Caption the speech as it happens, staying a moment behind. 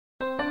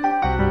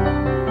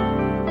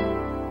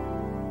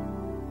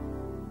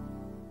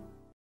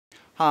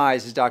Hi,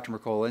 this is Dr.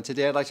 Mercola, and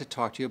today I'd like to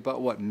talk to you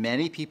about what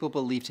many people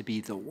believe to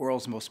be the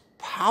world's most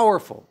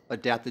powerful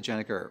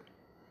adaptogenic herb.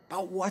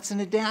 But what's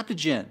an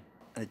adaptogen?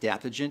 An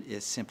adaptogen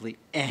is simply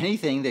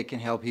anything that can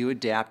help you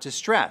adapt to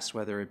stress,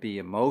 whether it be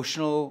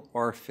emotional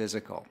or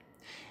physical.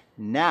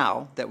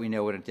 Now that we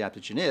know what an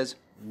adaptogen is,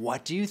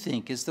 what do you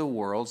think is the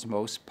world's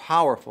most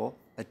powerful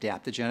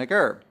adaptogenic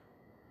herb?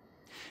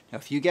 Now,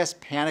 if you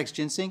guessed Panax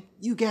ginseng,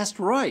 you guessed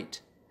right.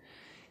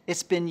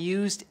 It's been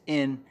used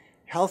in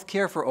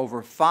healthcare for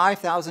over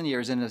 5,000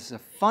 years and is a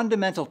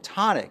fundamental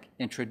tonic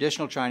in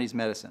traditional Chinese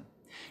medicine.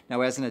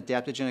 Now, as an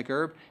adaptogenic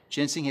herb,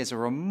 ginseng has a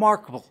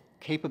remarkable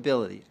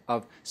capability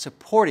of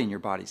supporting your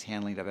body's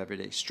handling of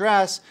everyday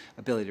stress,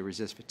 ability to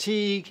resist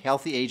fatigue,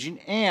 healthy aging,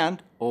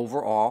 and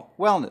overall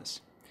wellness.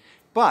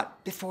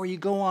 But before you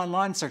go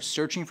online and start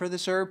searching for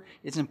this herb,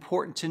 it's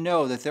important to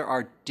know that there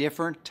are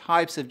different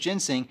types of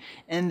ginseng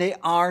and they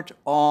aren't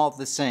all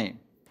the same.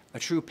 A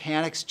true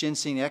Panax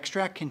ginseng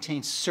extract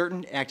contains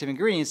certain active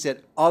ingredients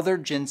that other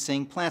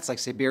ginseng plants like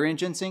Siberian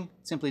ginseng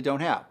simply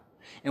don't have.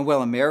 And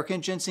while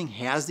American ginseng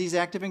has these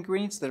active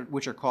ingredients,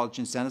 which are called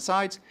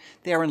ginsenosides,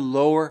 they are in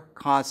lower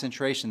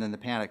concentration than the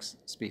Panax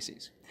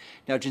species.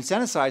 Now,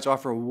 ginsenosides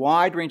offer a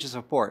wide range of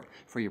support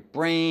for your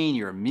brain,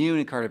 your immune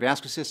and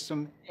cardiovascular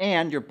system,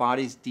 and your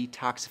body's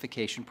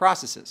detoxification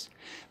processes.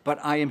 But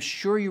I am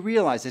sure you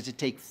realize that to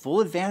take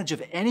full advantage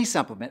of any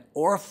supplement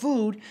or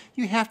food,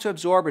 you have to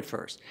absorb it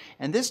first.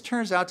 And this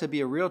turns out to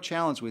be a real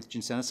challenge with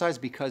ginsenosides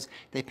because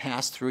they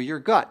pass through your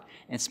gut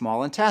and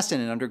small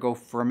intestine and undergo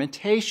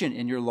fermentation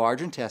in your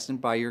large intestine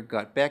by your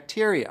gut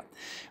bacteria.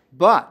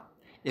 But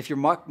if your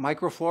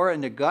microflora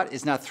in the gut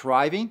is not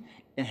thriving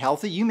and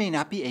healthy, you may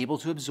not be able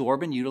to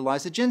absorb and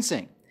utilize the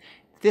ginseng.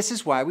 This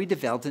is why we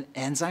developed an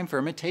enzyme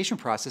fermentation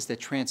process that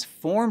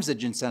transforms the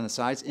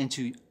ginsenosides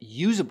into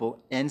usable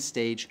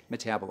end-stage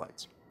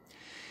metabolites.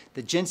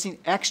 The ginseng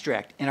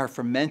extract in our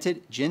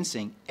fermented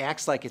ginseng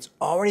acts like it's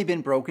already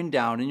been broken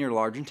down in your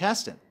large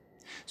intestine.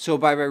 So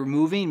by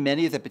removing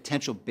many of the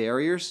potential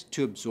barriers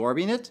to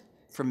absorbing it,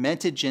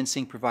 fermented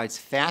ginseng provides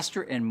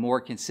faster and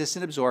more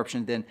consistent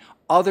absorption than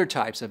other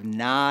types of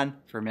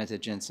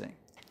non-fermented ginseng.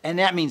 And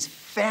that means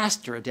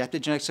faster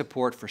adaptogenic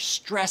support for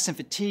stress and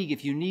fatigue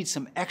if you need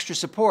some extra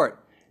support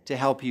to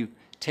help you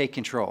take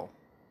control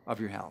of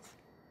your health.